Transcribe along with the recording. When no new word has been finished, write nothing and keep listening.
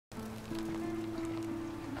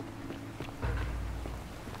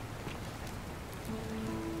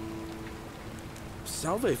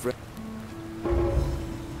Salve, friend.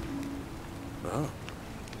 Oh.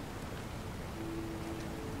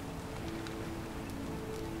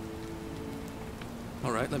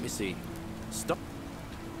 All right, let me see. Stop.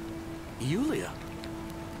 Yulia.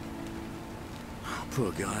 Oh,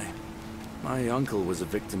 poor guy. My uncle was a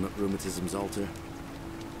victim at rheumatism's altar.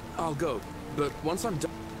 I'll go, but once I'm done...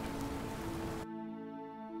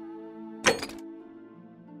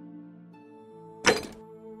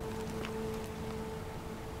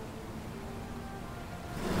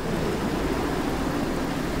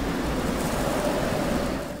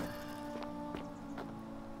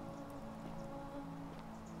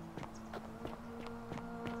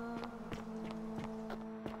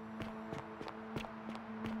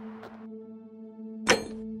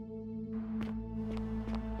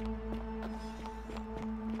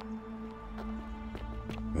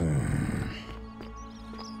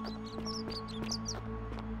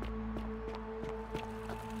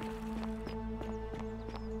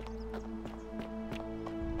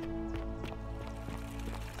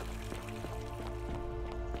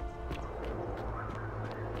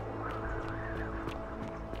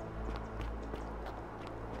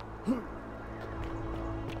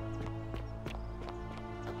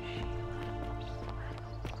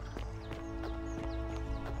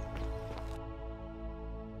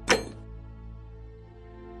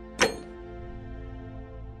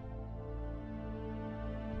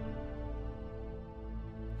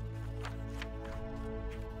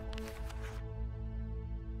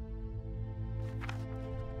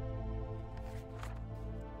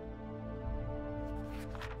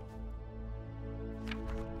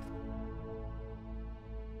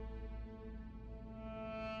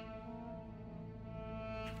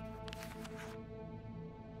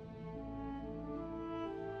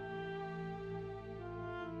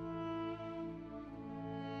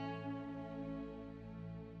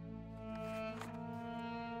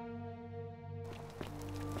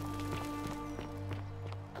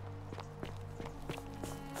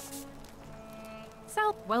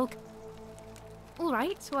 Welcome. All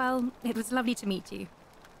right, well, it was lovely to meet you.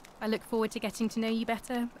 I look forward to getting to know you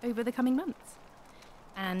better over the coming months.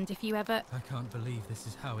 And if you ever... I can't believe this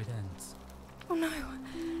is how it ends. Oh no.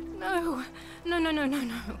 No. No, no, no, no,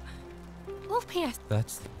 no. Oh, P.S.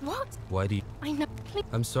 That's... What? Why do you... I know. Please.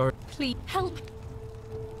 I'm sorry. Please, help.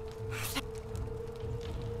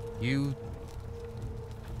 You...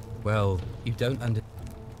 Well, you don't under...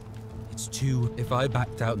 It's too... If I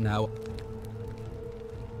backed out now...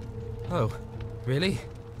 Oh, really?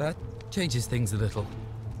 That changes things a little.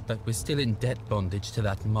 But we're still in debt bondage to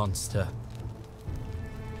that monster.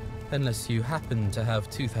 Unless you happen to have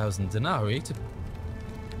 2,000 denarii to...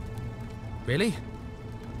 Really?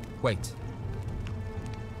 Wait.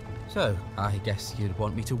 So, I guess you'd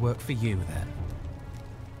want me to work for you then.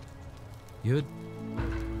 You'd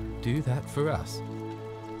do that for us.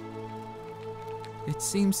 It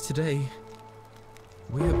seems today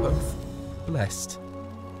we are both blessed.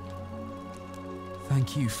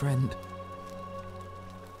 Thank you, friend.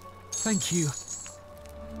 Thank you.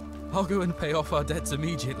 I'll go and pay off our debts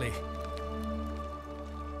immediately.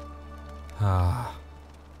 Ah.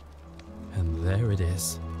 And there it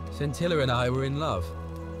is. Scintilla and I were in love.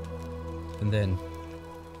 And then,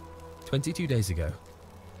 22 days ago,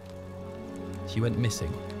 she went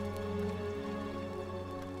missing.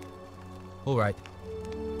 All right.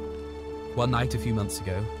 One night a few months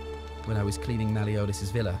ago, when I was cleaning Malleolus'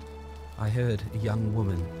 villa, I heard a young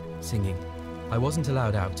woman singing. I wasn't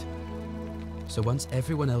allowed out. So once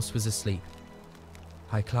everyone else was asleep,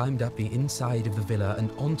 I climbed up the inside of the villa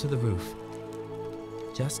and onto the roof,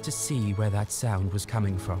 just to see where that sound was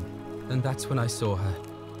coming from. And that's when I saw her.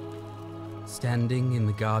 Standing in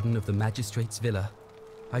the garden of the magistrate's villa,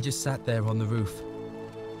 I just sat there on the roof,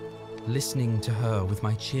 listening to her with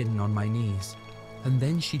my chin on my knees. And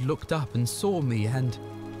then she looked up and saw me and...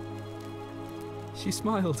 she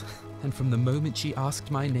smiled. And from the moment she asked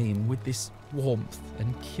my name with this warmth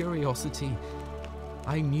and curiosity,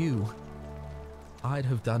 I knew I'd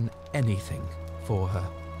have done anything for her.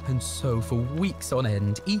 And so for weeks on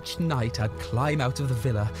end, each night I'd climb out of the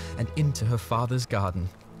villa and into her father's garden.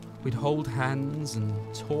 We'd hold hands and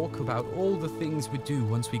talk about all the things we'd do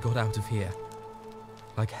once we got out of here.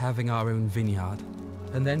 Like having our own vineyard.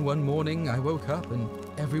 And then one morning I woke up and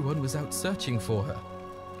everyone was out searching for her.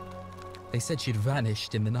 They said she'd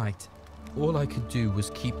vanished in the night. All I could do was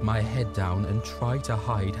keep my head down and try to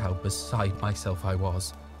hide how beside myself I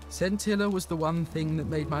was. Scintilla was the one thing that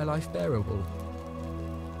made my life bearable.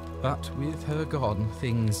 But with her gone,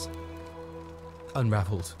 things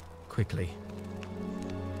unraveled quickly.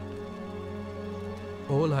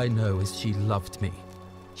 All I know is she loved me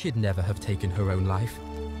She'd never have taken her own life.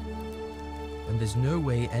 And there's no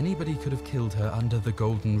way anybody could have killed her under the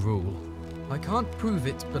Golden Rule. I can't prove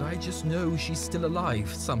it, but I just know she's still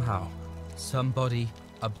alive somehow. Somebody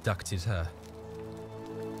abducted her.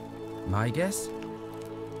 My guess?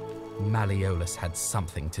 Malleolus had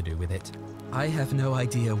something to do with it. I have no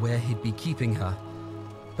idea where he'd be keeping her,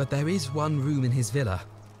 but there is one room in his villa,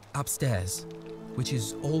 upstairs, which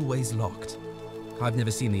is always locked. I've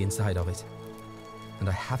never seen the inside of it, and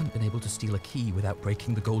I haven't been able to steal a key without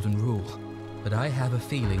breaking the Golden Rule. But I have a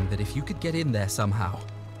feeling that if you could get in there somehow,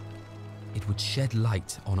 it would shed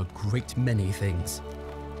light on a great many things.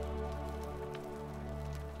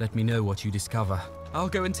 Let me know what you discover. I'll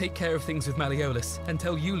go and take care of things with Malleolus and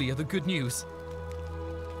tell Yulia the good news.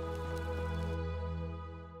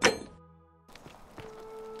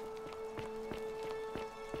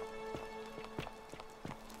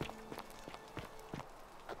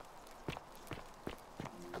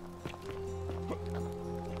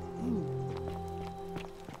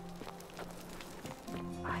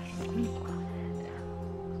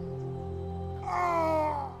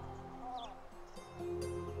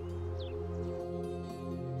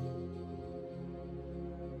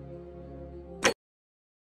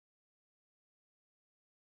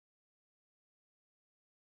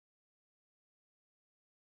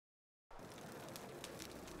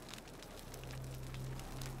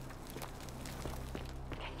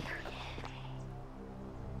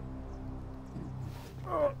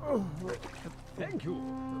 Thank you.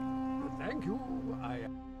 Thank you.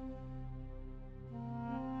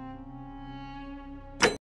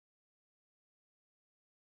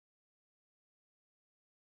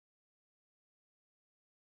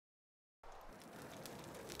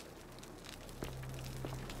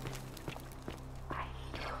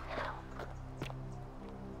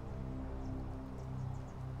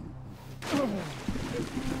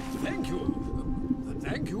 Thank you.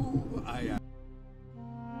 Thank you.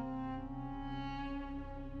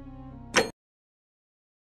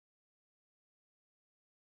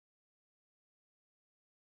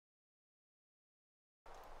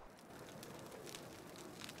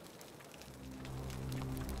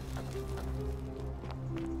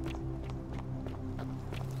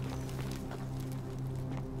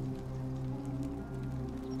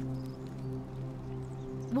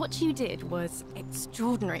 What you did was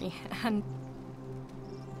extraordinary, and...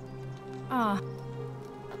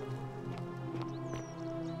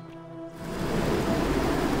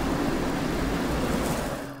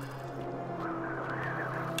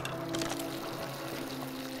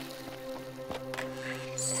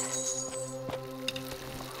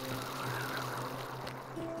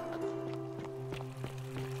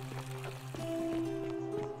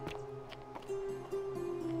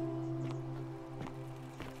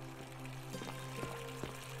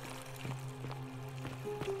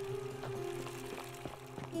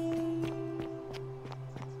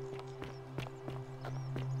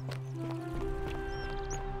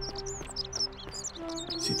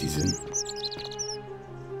 Citizen.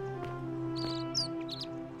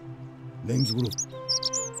 Name's Wolf.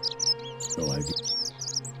 No idea.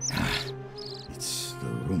 It's the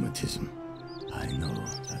rheumatism. I know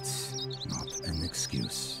that's not an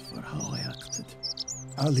excuse for how I acted.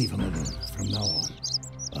 I'll leave him alone from now on.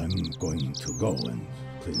 I'm going to go and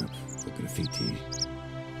clean up the graffiti.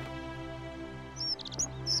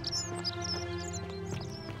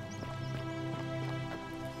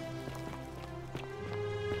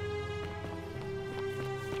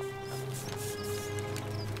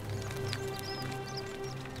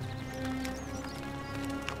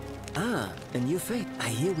 Ah, a new fate. I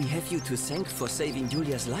hear we have you to thank for saving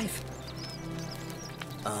Julia's life.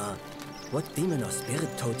 What demon or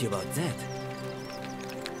spirit told you about that?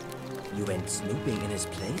 You went snooping in his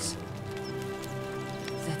place?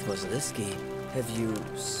 That was risky. Have you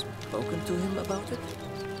spoken to him about it?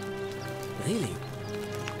 Really?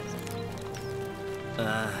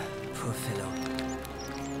 Poor fellow.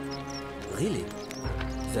 Really?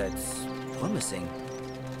 That's promising.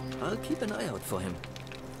 I'll keep an eye out for him.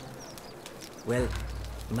 Well,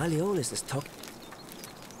 Malleolus is talking.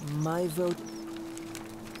 My vote.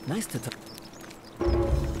 Nice to talk.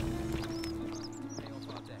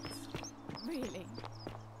 Really?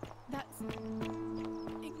 That's incredible.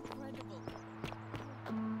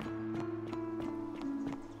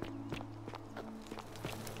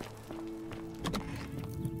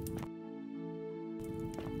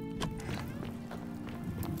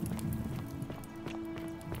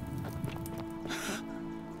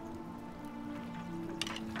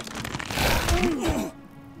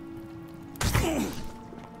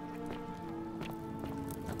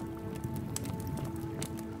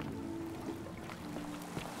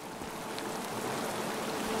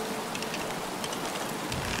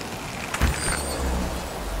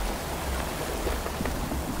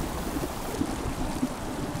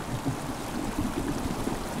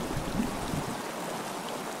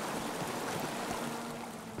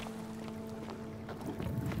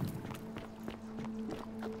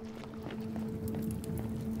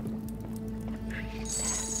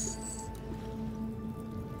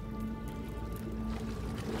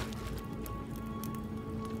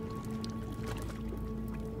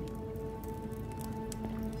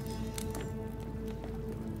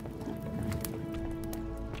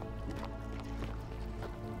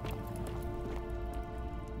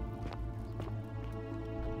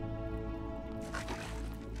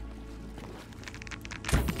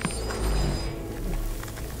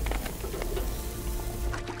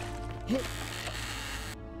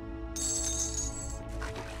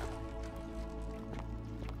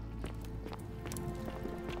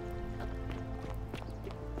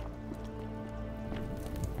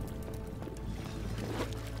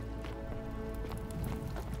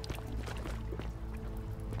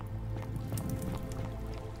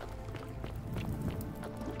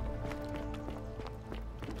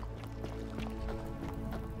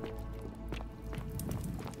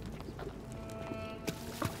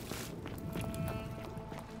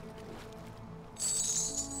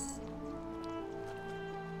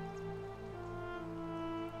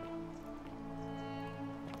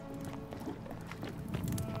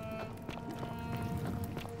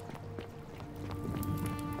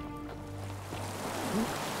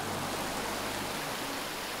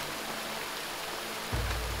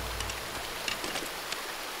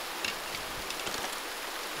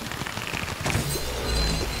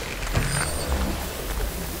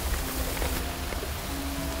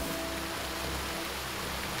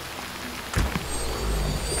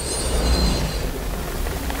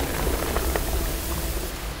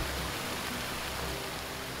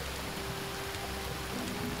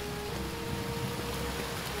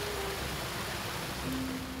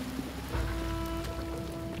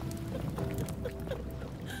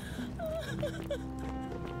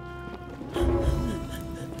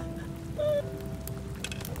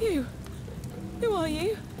 You? Who are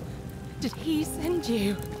you? Did he send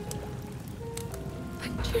you?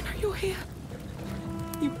 And you know you're here.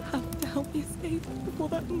 You have to help me escape before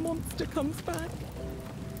that monster comes back.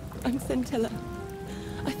 I'm Scintilla.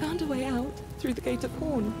 I found a way out through the Gate of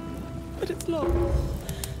Horn, but it's locked.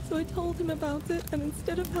 So I told him about it, and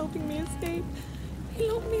instead of helping me escape, he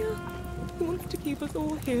locked me up. He wants to keep us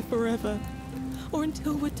all here forever, or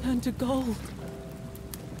until we're turned to gold.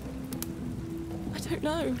 I don't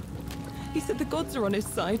know. He said the gods are on his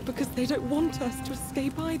side because they don't want us to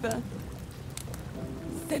escape either.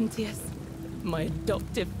 Sentius, my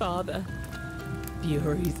adoptive father.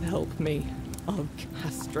 Furies help me. I'll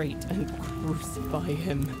castrate and crucify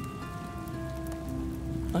him.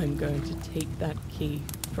 I'm going to take that key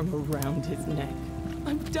from around his neck.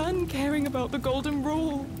 I'm done caring about the Golden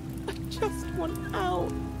Rule. I just want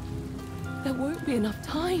out. There won't be enough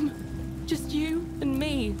time. Just you and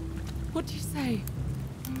me. What do you say?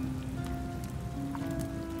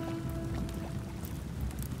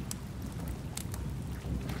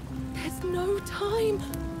 There's no time.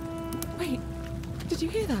 Wait, did you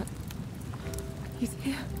hear that? He's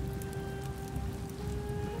here.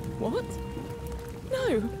 What?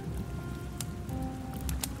 No.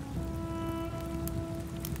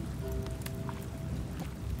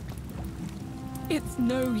 It's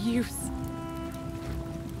no use.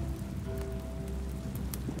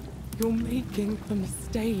 You're making a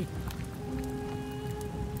mistake.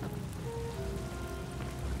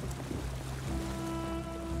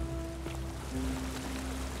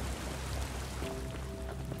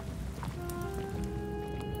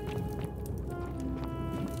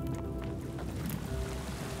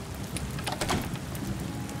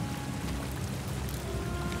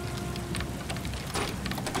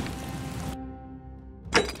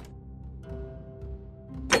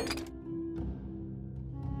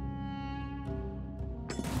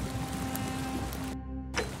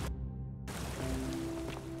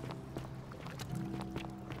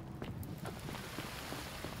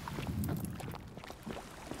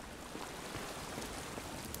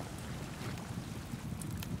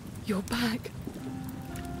 You're back.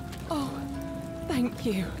 Oh, thank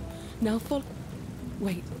you. Now follow.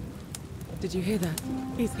 Wait. Did you hear that?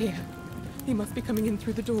 He's here. He must be coming in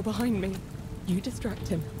through the door behind me. You distract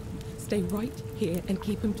him. Stay right here and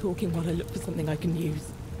keep him talking while I look for something I can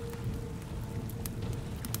use.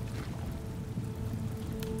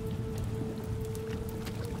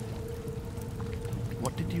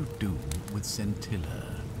 What did you do with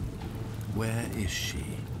Scintilla? Where is she?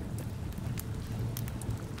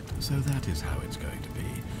 So that is how it's going to be.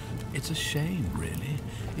 It's a shame, really.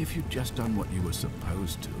 If you'd just done what you were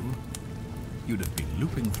supposed to, you'd have been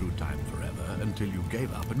looping through time forever until you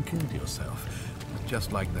gave up and killed yourself.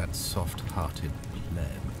 Just like that soft-hearted pleb,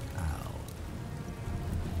 Al.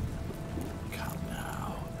 Come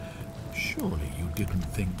now. Surely you didn't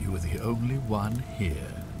think you were the only one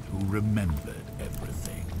here who remembered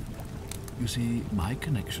everything. You see, my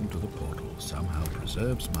connection to the portal somehow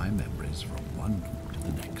preserves my memories from one to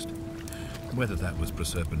the next. Whether that was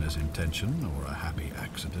Proserpina's intention or a happy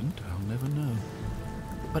accident, I'll never know.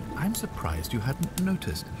 But I'm surprised you hadn't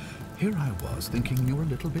noticed. Here I was thinking you're a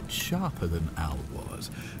little bit sharper than Al was.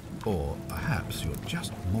 Or perhaps you're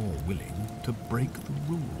just more willing to break the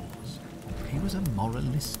rules. he was a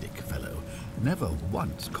moralistic fellow, never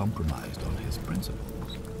once compromised on his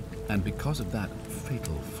principles. And because of that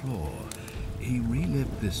fatal flaw, he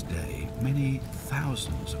relived this day many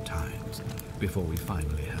thousands of times before we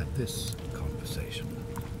finally had this conversation.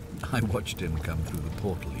 I watched him come through the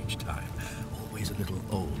portal each time, always a little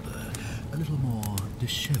older, a little more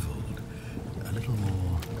disheveled, a little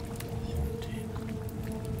more haunted.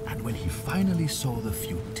 And when he finally saw the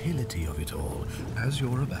futility of it all, as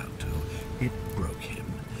you're about to, it broke him.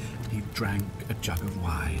 He drank a jug of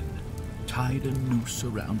wine, tied a noose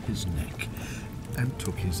around his neck, and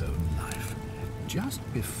took his own life, just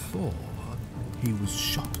before he was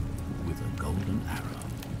shot with a golden arrow.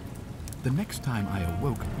 The next time I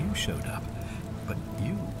awoke, you showed up, but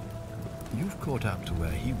you've caught up to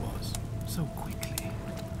where he was so quickly.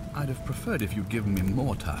 I'd have preferred if you'd given me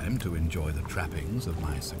more time to enjoy the trappings of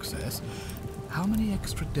my success. How many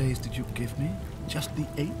extra days did you give me? Just the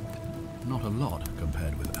 8? Not a lot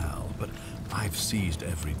compared with Al, but I've seized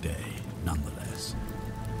every day, nonetheless.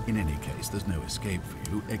 In any case, there's no escape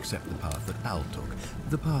for you except the path that Al took,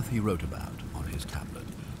 the path he wrote about on his tablet.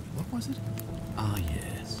 What was it? Ah,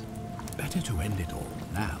 yes. Better to end it all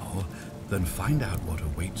now than find out what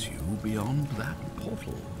awaits you beyond that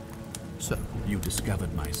portal. So, you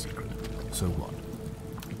discovered my secret. So what?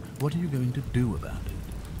 What are you going to do about it?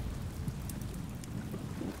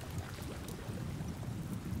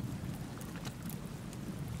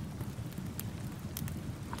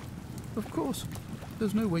 Of course.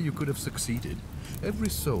 There's no way you could have succeeded. Every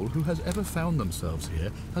soul who has ever found themselves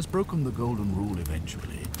here has broken the golden rule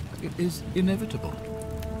eventually. It is inevitable.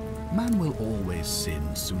 Man will always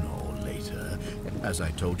sin sooner or later. As I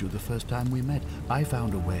told you the first time we met, I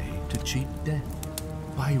found a way to cheat death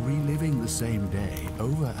by reliving the same day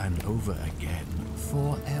over and over again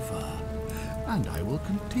forever. And I will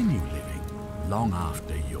continue living long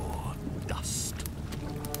after your dust.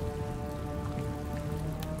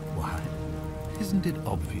 Why? Isn't it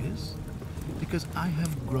obvious? Because I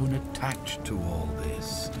have grown attached to all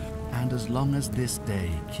this, and as long as this day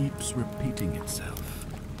keeps repeating itself,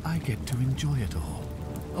 I get to enjoy it all,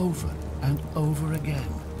 over and over again,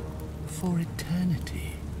 for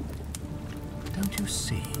eternity. Don't you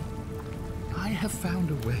see? I have found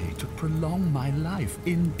a way to prolong my life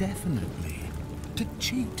indefinitely, to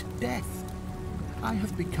cheat death. I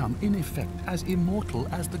have become, in effect, as immortal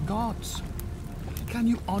as the gods. Can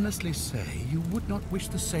you honestly say you would not wish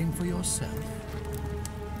the same for yourself?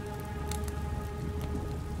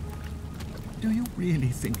 Do you really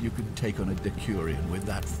think you could take on a Decurion with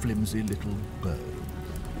that flimsy little bow?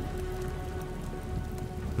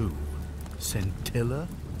 Who? Scintilla?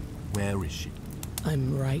 Where is she?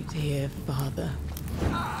 I'm right here, Father.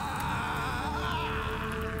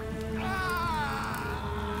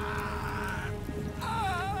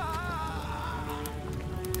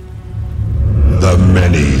 The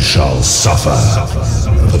many shall suffer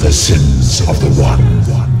for the sins of the one.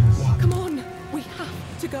 Come on, we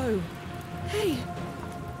have to go. Hey,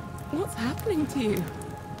 what's happening to you?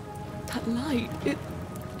 That light,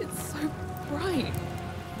 it's so bright.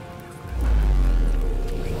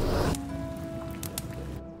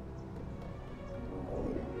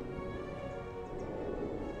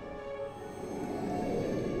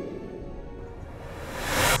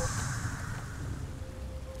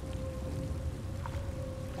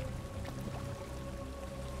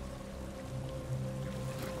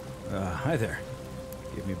 Hi there.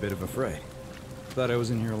 Gave me a bit of a fright. Thought I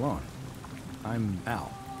was in here alone. I'm Al.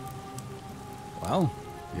 Well,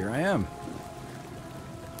 here I am.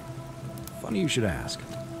 Funny you should ask.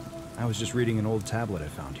 I was just reading an old tablet I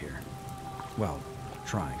found here. Well,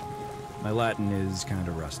 trying. My Latin is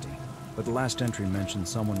kinda rusty, but the last entry mentioned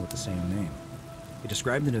someone with the same name. It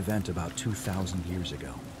described an event about 2,000 years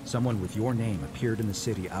ago. Someone with your name appeared in the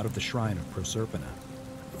city out of the shrine of Proserpina.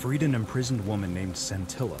 Freed an imprisoned woman named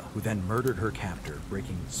Scintilla, who then murdered her captor,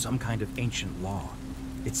 breaking some kind of ancient law.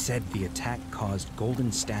 It said the attack caused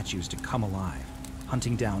golden statues to come alive,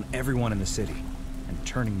 hunting down everyone in the city and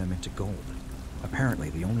turning them into gold. Apparently,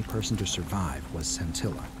 the only person to survive was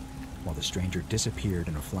Scintilla, while the stranger disappeared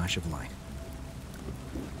in a flash of light.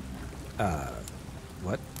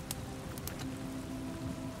 What?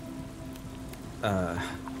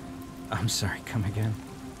 I'm sorry, come again?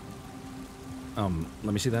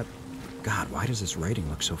 Let me see that. God, why does this writing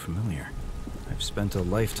look so familiar? I've spent a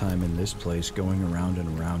lifetime in this place going around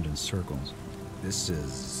and around in circles. This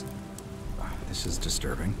is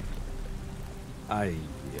disturbing.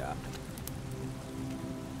 Yeah.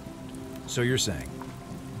 So you're saying,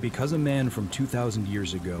 because a man from 2,000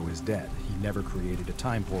 years ago is dead, he never created a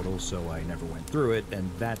time portal, so I never went through it, and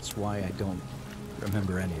that's why I don't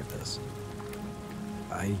remember any of this.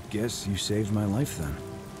 I guess you saved my life then.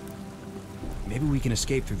 Maybe we can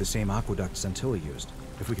escape through the same aqueduct Scintilla used,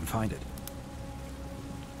 if we can find it.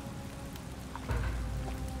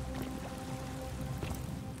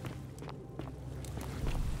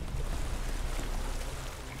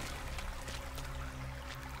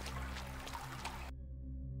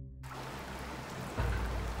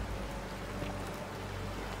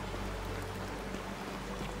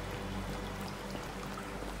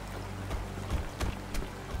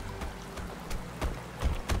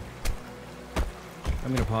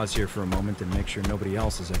 I'm gonna pause here for a moment and make sure nobody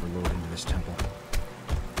else has ever lured into this temple.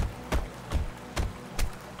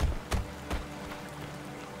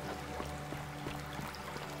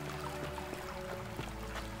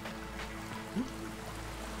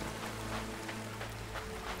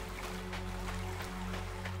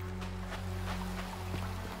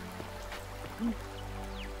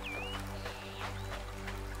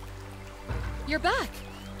 You're back!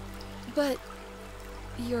 But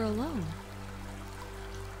you're alone.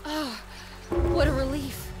 Oh, what a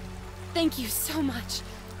relief. Thank you so much.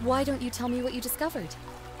 Why don't you tell me what you discovered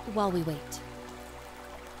while we wait?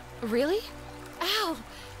 Really? Ow!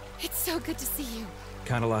 It's so good to see you.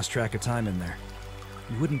 Kinda lost track of time in there.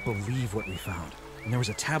 You wouldn't believe what we found. And there was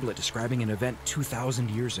a tablet describing an event 2,000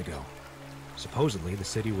 years ago. Supposedly, the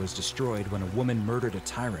city was destroyed when a woman murdered a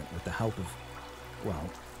tyrant with the help of, well,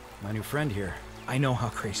 my new friend here. I know how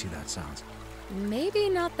crazy that sounds. Maybe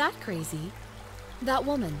not that crazy. That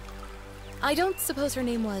woman. I don't suppose her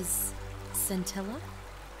name was Scintilla?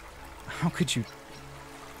 How could you...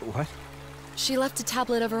 What? She left a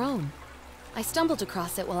tablet of her own. I stumbled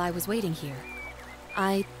across it while I was waiting here.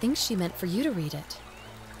 I think she meant for you to read it.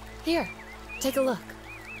 Here, take a look.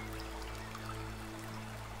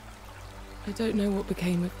 I don't know what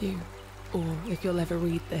became of you, or if you'll ever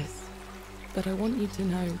read this, but I want you to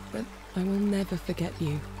know that I will never forget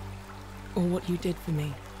you, or what you did for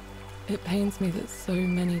me. It pains me that so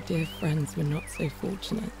many dear friends were not so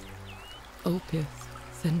fortunate. Ulpius,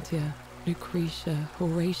 Sentia, Lucretia,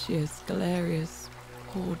 Horatius, Galerius,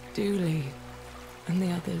 poor Dooley, and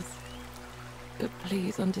the others. But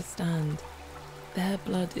please understand, their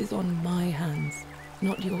blood is on my hands,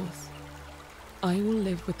 not yours. I will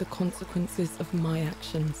live with the consequences of my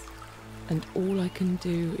actions, and all I can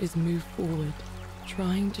do is move forward,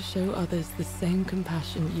 trying to show others the same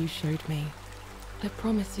compassion you showed me. I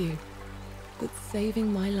promise you that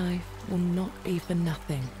saving my life will not be for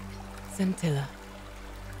nothing. Scintilla.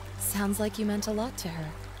 Sounds like you meant a lot to her.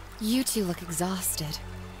 You two look exhausted.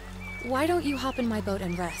 Why don't you hop in my boat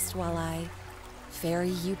and rest while I ferry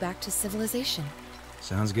you back to civilization?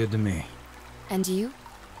 Sounds good to me. And you?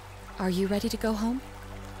 Are you ready to go home?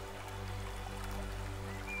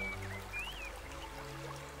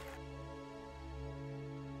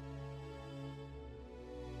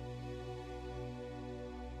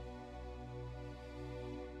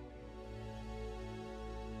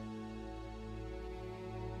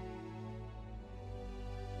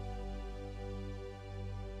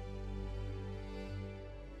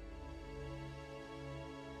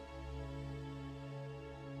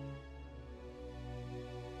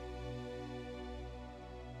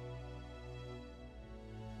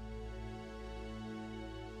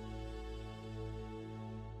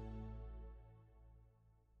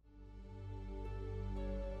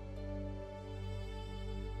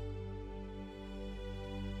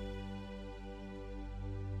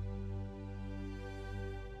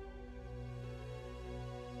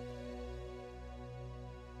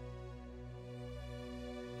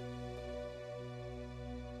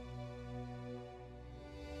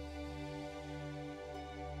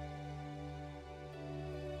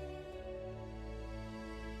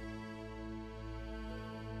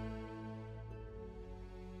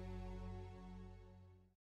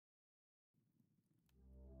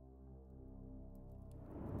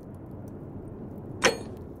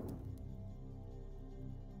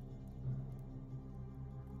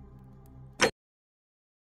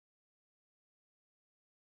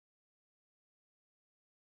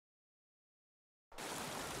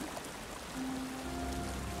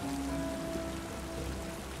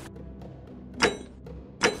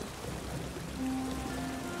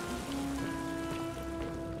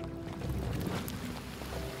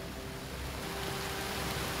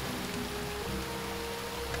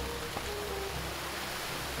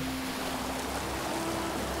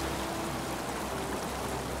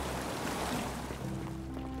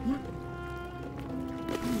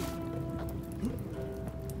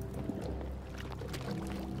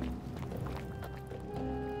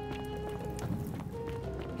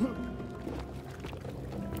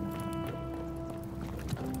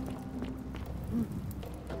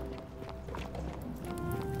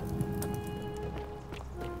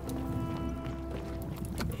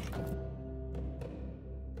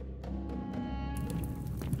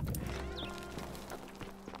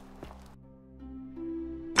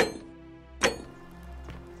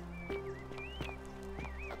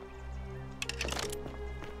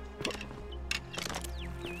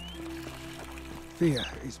 Fear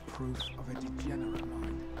is proof of a degenerate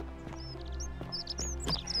mind.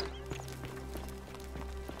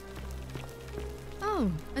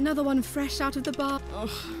 Oh, another one fresh out of the bar.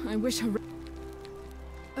 Oh, I wish I...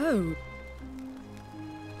 Oh.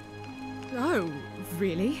 Oh,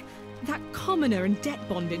 really? That commoner in debt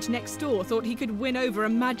bondage next door thought he could win over a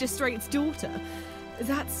magistrate's daughter.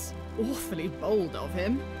 That's awfully bold of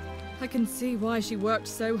him. I can see why she worked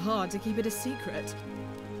so hard to keep it a secret.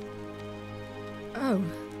 Oh,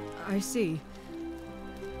 I see.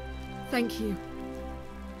 Thank you.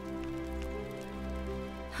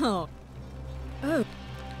 Oh. Oh.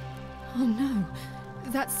 Oh no.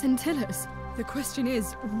 That's Scentilla's. The question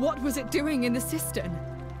is, what was it doing in the cistern?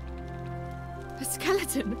 A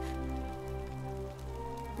skeleton?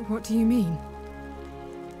 What do you mean?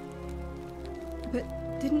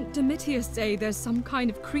 But didn't Domitius say there's some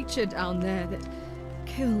kind of creature down there that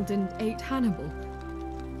killed and ate Hannibal?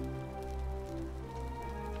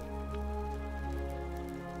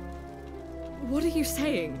 What are you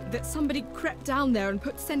saying? That somebody crept down there and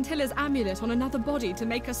put Scentilla's amulet on another body to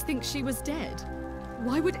make us think she was dead?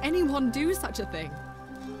 Why would anyone do such a thing?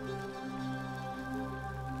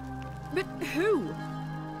 But who?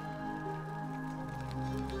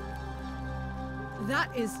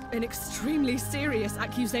 That is an extremely serious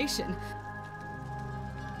accusation.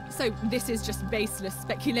 So this is just baseless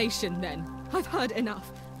speculation then? I've heard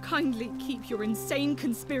enough. Kindly keep your insane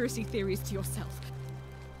conspiracy theories to yourself.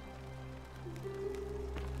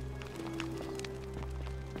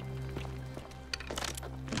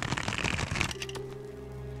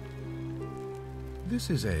 This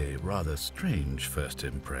is a rather strange first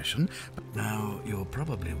impression, but now you're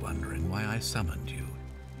probably wondering why I summoned you.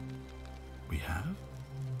 We have?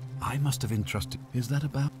 I must have entrusted... Is that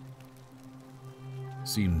about...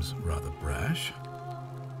 Seems rather brash.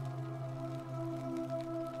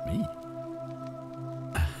 Me?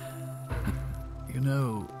 You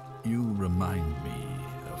know, you remind me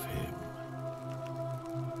of him.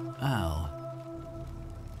 Al.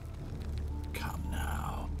 Come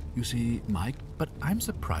now. You see, Mike, but I'm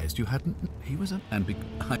surprised you hadn't... He was a... And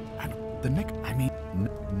the neck... I mean...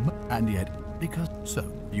 And yet, because...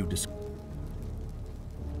 So, you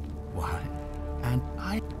Why? And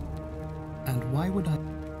why would I...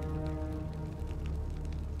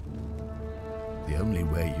 The only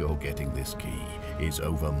way you're getting this key is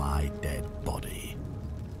over my dead body.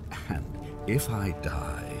 And if I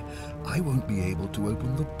die, I won't be able to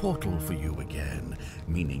open the portal for you again,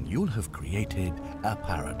 meaning you'll have created a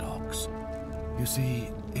paradox. You see,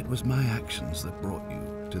 it was my actions that brought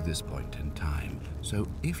you to this point in time, so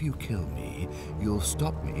if you kill me, you'll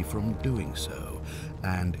stop me from doing so,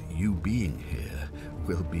 and you being here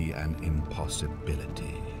will be an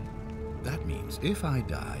impossibility. That means if I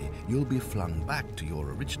die, you'll be flung back to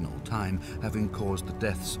your original time, having caused the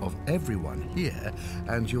deaths of everyone here,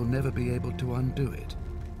 and you'll never be able to undo it.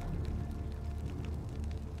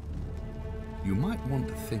 You might want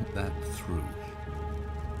to think that through.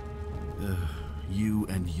 You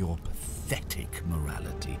and your pathetic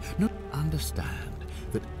morality. No, understand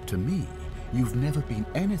that to me, you've never been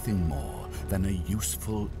anything more than a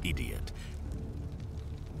useful idiot.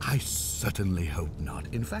 I certainly hope not.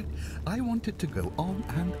 In fact, I want it to go on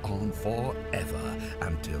and on forever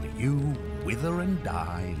until you wither and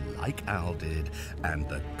die like Al did, and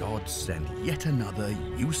the gods send yet another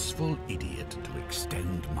useful idiot to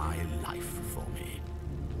extend my life for me.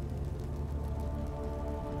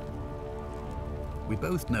 We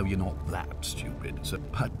both know you're not that stupid,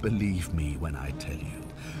 but believe me when I tell you,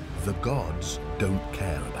 the gods don't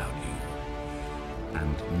care about you,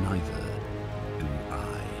 and neither do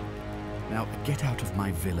I. Now, get out of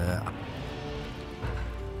my villa.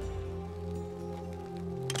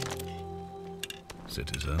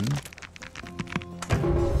 Citizen.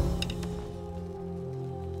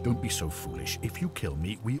 Don't be so foolish. If you kill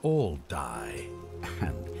me, we all die.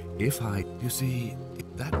 And if I... You see,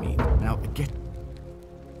 that means... Now, get...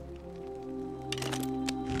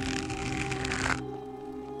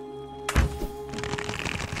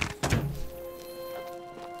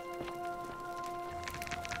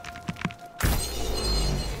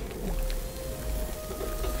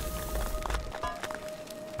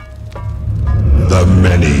 The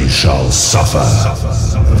many shall suffer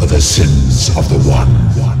for the sins of the one.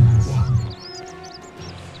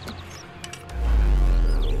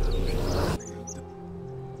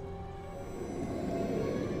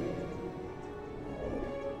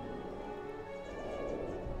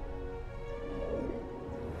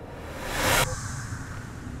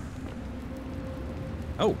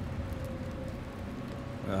 Oh.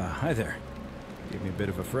 Hi there. Gave me a bit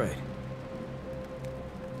of a fright.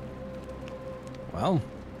 Well,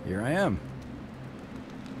 here I am.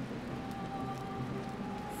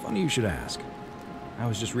 Funny you should ask. I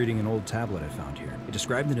was just reading an old tablet I found here. It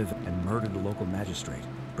described an event and murdered a local magistrate,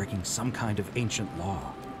 breaking some kind of ancient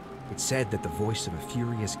law. It said that the voice of a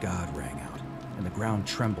furious god rang out, and the ground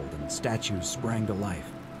trembled and statues sprang to life,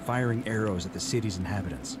 firing arrows at the city's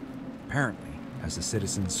inhabitants. Apparently, as the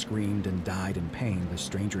citizens screamed and died in pain, the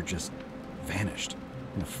stranger just vanished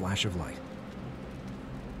in a flash of light.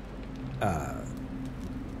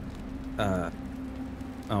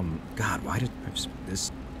 God, why did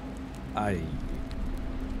this...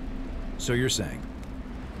 So you're saying,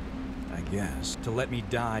 I guess, to let me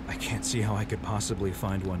die, I can't see how I could possibly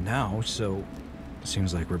find one now, so it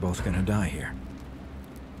seems like we're both gonna die here.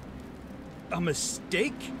 A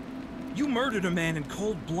mistake? You murdered a man in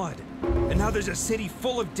cold blood, and now there's a city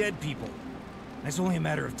full of dead people. And it's only a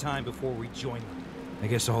matter of time before we join them. I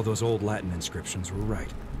guess all those old Latin inscriptions were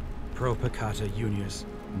right. Pro peccata unius,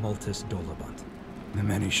 multis dolabunt. The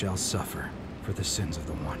many shall suffer for the sins of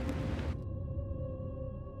the one.